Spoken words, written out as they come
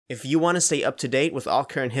If you want to stay up to date with all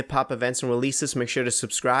current hip-hop events and releases, make sure to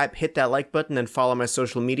subscribe, hit that like button, and follow my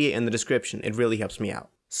social media in the description. It really helps me out.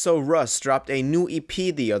 So Russ dropped a new EP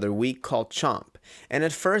the other week called CHOMP, and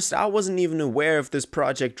at first I wasn't even aware of this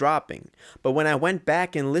project dropping, but when I went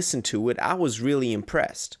back and listened to it, I was really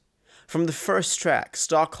impressed. From the first track,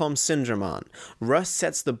 Stockholm Syndrome on, Russ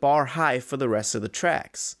sets the bar high for the rest of the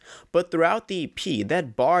tracks. But throughout the EP,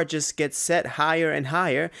 that bar just gets set higher and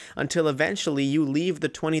higher until eventually you leave the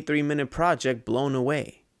 23-minute project blown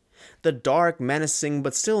away. The dark, menacing,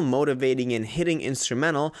 but still motivating and hitting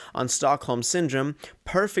instrumental on Stockholm Syndrome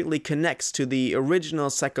perfectly connects to the original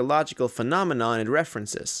psychological phenomenon it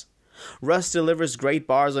references. Russ delivers great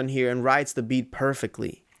bars on here and rides the beat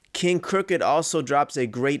perfectly. King Crooked also drops a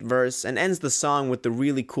great verse and ends the song with the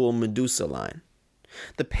really cool Medusa line.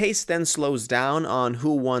 The pace then slows down on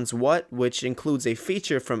Who Wants What, which includes a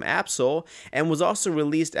feature from Absol and was also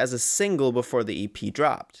released as a single before the EP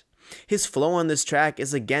dropped. His flow on this track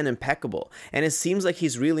is again impeccable, and it seems like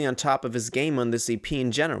he's really on top of his game on this EP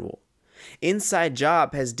in general. Inside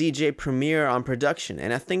Job has DJ Premier on production,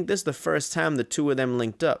 and I think this is the first time the two of them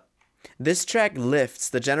linked up. This track lifts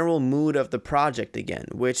the general mood of the project again,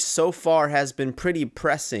 which so far has been pretty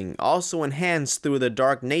pressing, also enhanced through the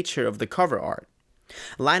dark nature of the cover art.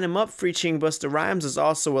 Line 'Em Up featuring Busta Rhymes is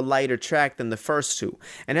also a lighter track than the first two,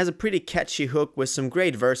 and has a pretty catchy hook with some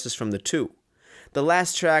great verses from the two. The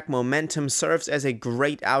last track, Momentum, serves as a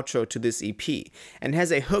great outro to this EP, and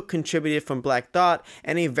has a hook contributed from Black Thought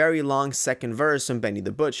and a very long second verse from Benny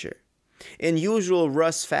the Butcher. In usual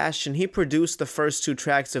Russ fashion, he produced the first two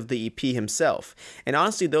tracks of the EP himself, and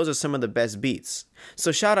honestly those are some of the best beats.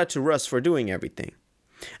 So shout out to Russ for doing everything.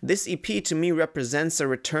 This EP to me represents a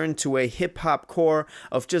return to a hip-hop core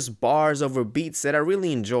of just bars over beats that I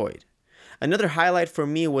really enjoyed. Another highlight for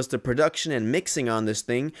me was the production and mixing on this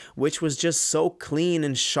thing, which was just so clean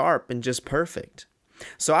and sharp and just perfect.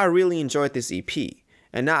 So I really enjoyed this EP,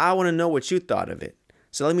 and now I want to know what you thought of it.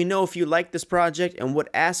 So let me know if you liked this project and what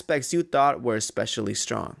aspects you thought were especially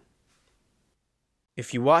strong.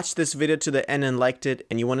 If you watched this video to the end and liked it,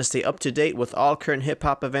 and you want to stay up to date with all current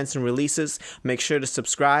hip-hop events and releases, make sure to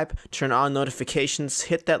subscribe, turn on notifications,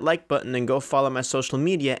 hit that like button, and go follow my social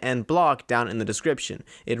media and blog down in the description.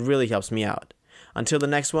 It really helps me out. Until the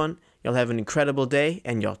next one, y'all have an incredible day,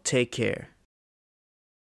 and y'all take care.